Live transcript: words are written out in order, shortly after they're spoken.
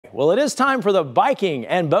Well, it is time for the biking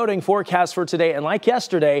and boating forecast for today. And like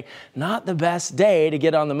yesterday, not the best day to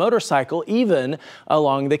get on the motorcycle, even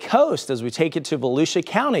along the coast. As we take it to Volusia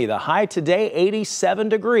County, the high today, 87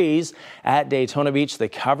 degrees at Daytona Beach. The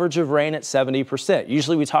coverage of rain at 70%.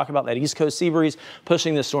 Usually we talk about that east coast sea breeze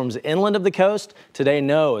pushing the storms inland of the coast. Today,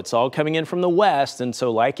 no, it's all coming in from the west. And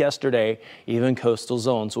so like yesterday, even coastal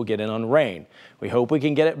zones will get in on rain. We hope we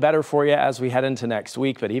can get it better for you as we head into next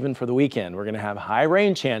week. But even for the weekend, we're going to have high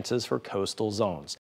rain chances for coastal zones.